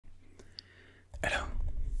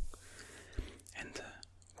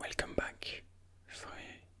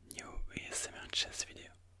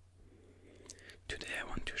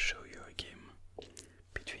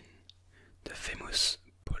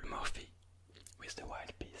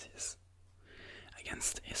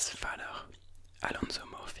Alonzo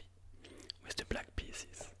Morphy with the black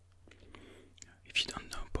pieces. If you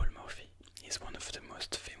don't know Paul Morphy, he's one of the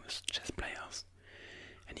most famous chess players,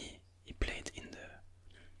 and he played in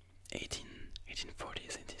the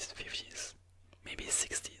 1840s, 1850s, maybe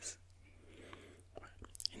 60s,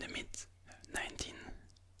 in the mid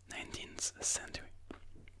 19th century.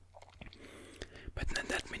 But not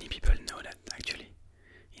that many people know that actually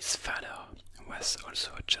his father was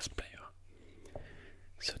also a chess player.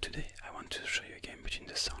 So today I want to show you a game between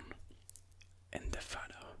the son and the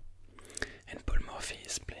father. And Paul Morphy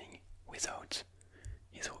is playing without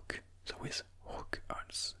his rook, so with rook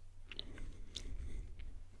odds.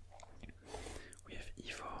 We have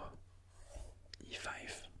e4,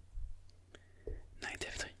 e5, knight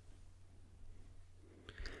f3,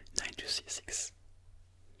 knight to c6,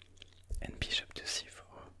 and bishop to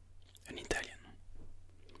c4, an Italian.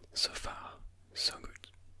 So far, so good.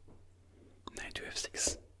 Knight to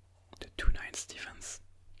f6, the two knights defense.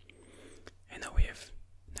 And now we have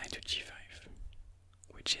knight to g5,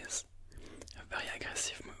 which is a very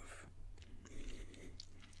aggressive move.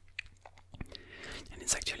 And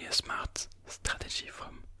it's actually a smart strategy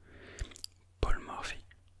from Paul Morphy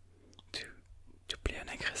to play an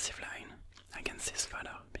aggressive line against his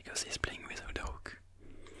father, because he's playing without the rook.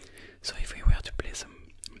 So if we were to play some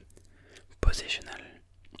positional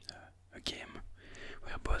a game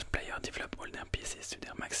where both players develop all their pieces to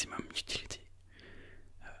their maximum utility,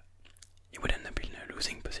 he would end up in a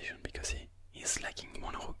losing position because he's lacking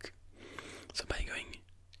one rook. So by going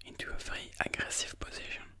into a very aggressive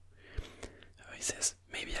position, he says,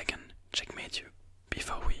 maybe I can checkmate you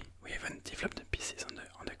before we even develop the pieces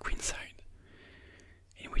on the queen side,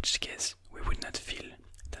 in which case we would not feel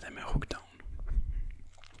that I'm a rook down.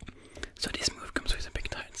 So this move comes with a big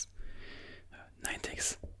threat. Knight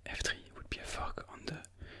takes f3 would be a fork on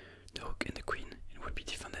the rook and the queen, and would be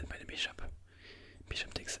defended by the bishop.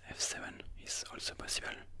 Bishop takes f7 is also possible.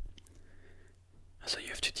 So you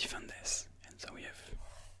have to defend this, and so we have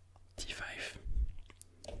d5,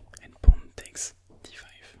 and pawn takes d5.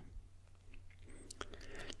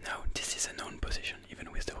 Now this is a known position,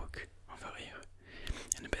 even with the rook over here,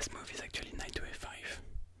 and the best move is actually knight to a5,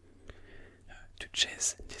 to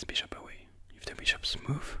chase this bishop away. If the bishops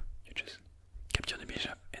move, you just capture the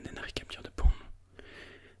bishop and then recapture the pawn.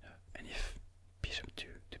 And if bishop to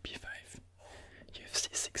b5, you have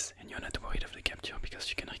c6, and you're not worried of the capture because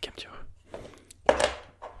you can recapture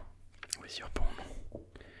with your pawn.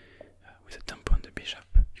 With a tempo on the bishop,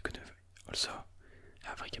 you could have also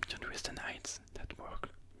have recaptured with the knight. That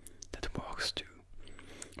works too.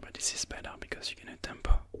 But this is better because you get a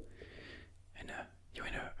tempo, and you're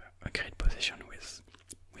in a great position with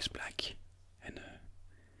black, and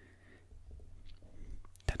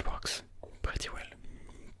that works pretty well.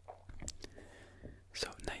 So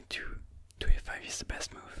knight to a5 is the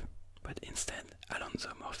best move, but instead Alonzo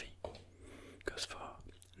Morphy goes for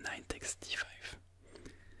knight takes d5,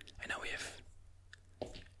 and now we have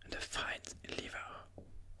the fried liver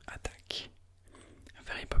attack, a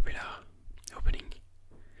very popular opening,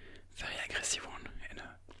 very aggressive one, and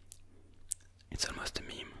it's almost a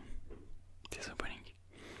meme, this opening.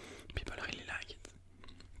 People really like it,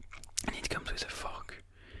 and it comes with a fork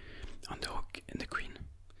on the rook and the queen.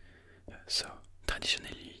 So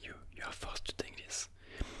traditionally you are forced to take this.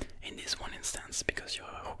 In this one instance, because you're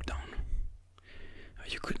a rook down,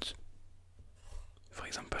 you could, for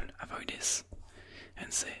example, avoid this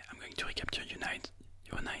and say, I'm going to recapture your knight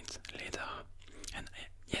later, and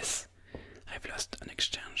yes, I've lost an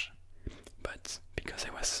exchange, but because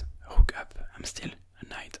I was rook up, I'm still a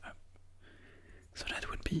knight up. So that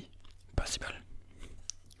would be possible,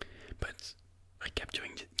 but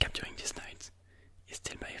capturing this knight is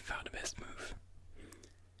still by far the best move.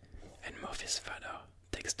 And Morphy's father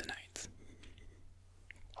takes the knight.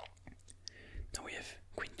 Now we have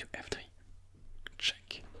queen to f3,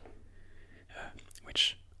 check,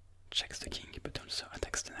 which checks the king but also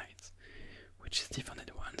attacks the knight, which is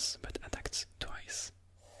defended once but attacked twice,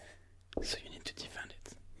 so you need to defend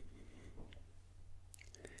it.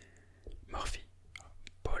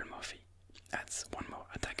 Paul Morphy adds one more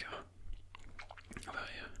attacker over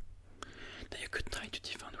here. Now you could try to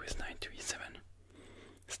defend with knight to e7.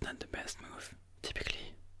 It's not the best move.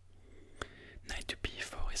 Typically, knight to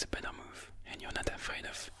b4 is a better move, and you're not afraid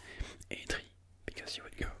of a3, because you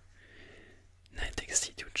would go knight takes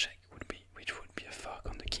c2 check, which would be a fork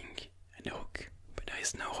on the king and the rook, but there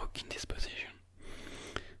is no rook in this position.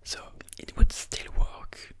 So it would still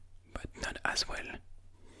work, but not as well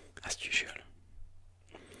as usual.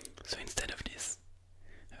 So instead of this,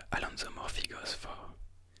 Alonzo Morphy goes for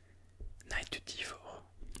knight to d4,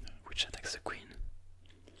 which attacks the queen,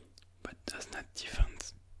 but does not defend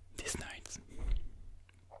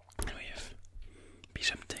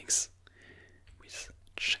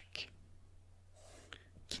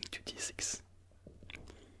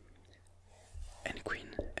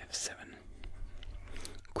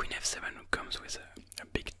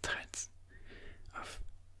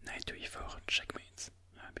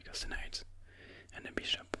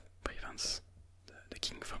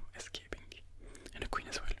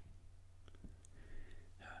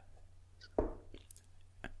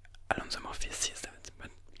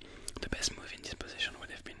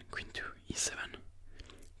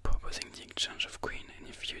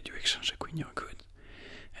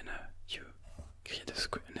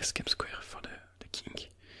escape square for the king,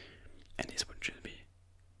 and this would just be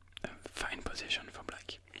a fine position for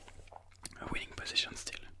black, a winning position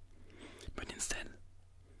still. But instead,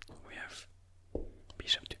 we have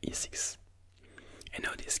bishop to e6, and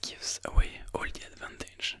now this gives away all the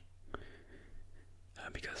advantage,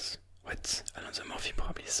 because what Alonzo Morphy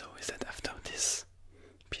probably saw is that after this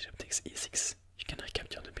bishop takes e6, you can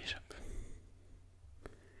recapture the bishop.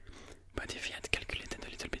 But if he had calculated a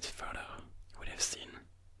little bit further, you would have seen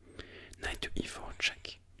knight to e4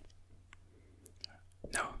 check.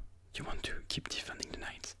 Now, you want to keep defending the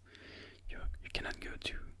knight. You cannot go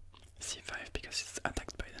to c5 because it's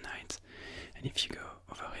attacked by the knight, and if you go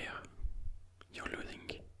over here, you're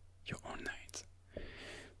losing your own knight.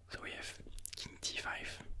 So we have king t5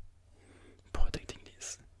 protecting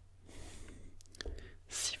this.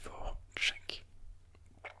 c4 check.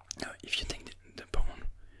 Now if you take the pawn,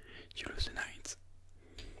 you lose the knight.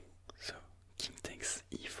 So king takes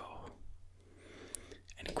e4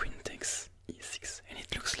 and queen takes e6, and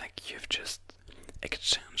it looks like you've just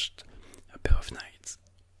exchanged a pair of knights.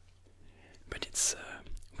 But it's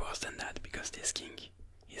worse than that, because this king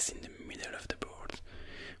is in the middle of the board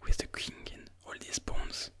with the king and all these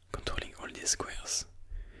pawns controlling all these squares.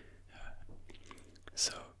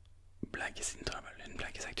 So black is in trouble, and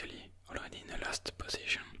black is actually already in a lost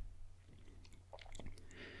position.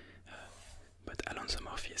 But Alonzo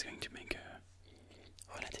Morphy is going to make a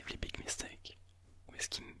relatively big mistake with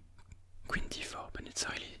queen d4, but it's a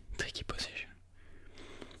really tricky position.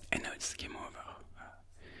 And now it's game over.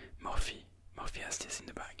 Morphy has this in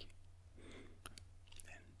the bag.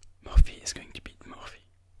 And Morphy is going to beat Morphy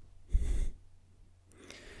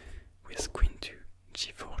with queen to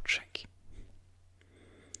g4 check.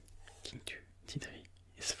 King to d3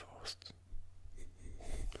 is forced.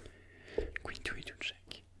 Queen to e2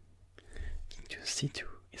 check. King to c2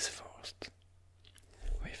 is forced.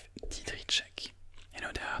 With d3 check. You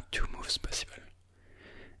know, there are two moves possible,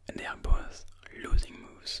 and they are both losing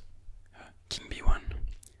moves. King b1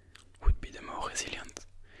 would be the more resilient,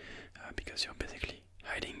 because you're basically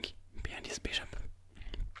hiding behind his bishop.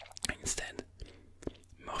 Instead,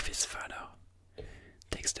 Morphy's father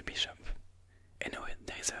takes the bishop, and now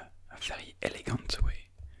there is a very elegant way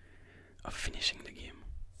of finishing the game,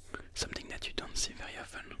 something that you don't see very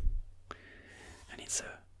often, and it's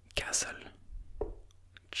a castle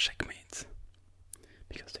checkmate,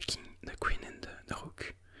 because the queen and the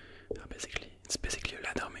rook are basically a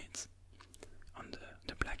ladder mate on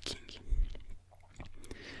the black king.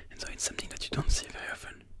 And so it's something that you don't see very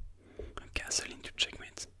often, a castle into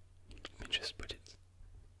checkmate. Let me just put it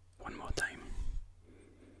one more time,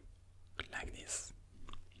 like this.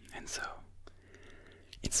 And so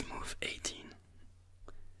it's move 18,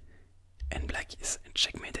 and black is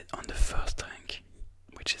checkmated on the first rank,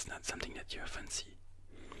 which is not something that you often see.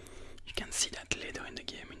 You can see that later in the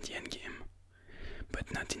game, in the end game,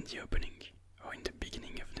 but not in the opening or in the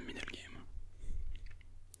beginning of the middle game.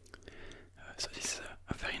 So this is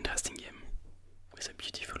a very interesting game with a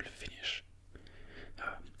beautiful finish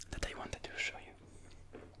that I wanted to show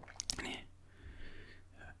you. And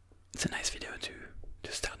it's a nice video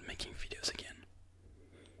to start making videos again.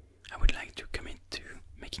 I would like to commit to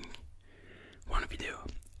making one video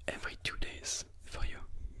every 2 days for you.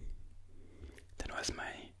 That was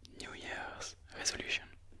my New Year's resolution.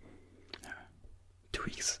 2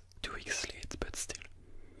 weeks late, but still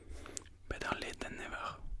better late than never.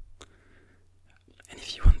 And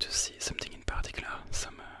if you want to see something in particular,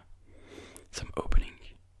 some opening,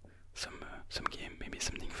 some game, maybe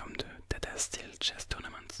something from the Tata Steel chess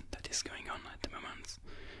tournament that is going on at the moment,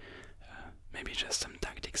 maybe just some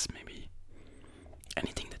tactics, maybe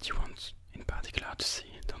anything that you want in particular to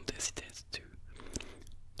see, don't hesitate to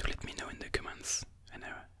let me know in the comments, and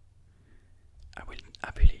I will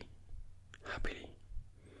happily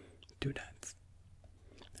do that,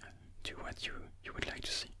 to what you would like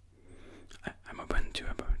to see. I'm open to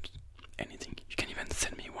about anything. You can even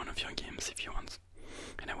send me one of your games if you want,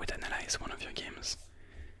 and I would analyze one of your games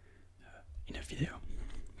in a video.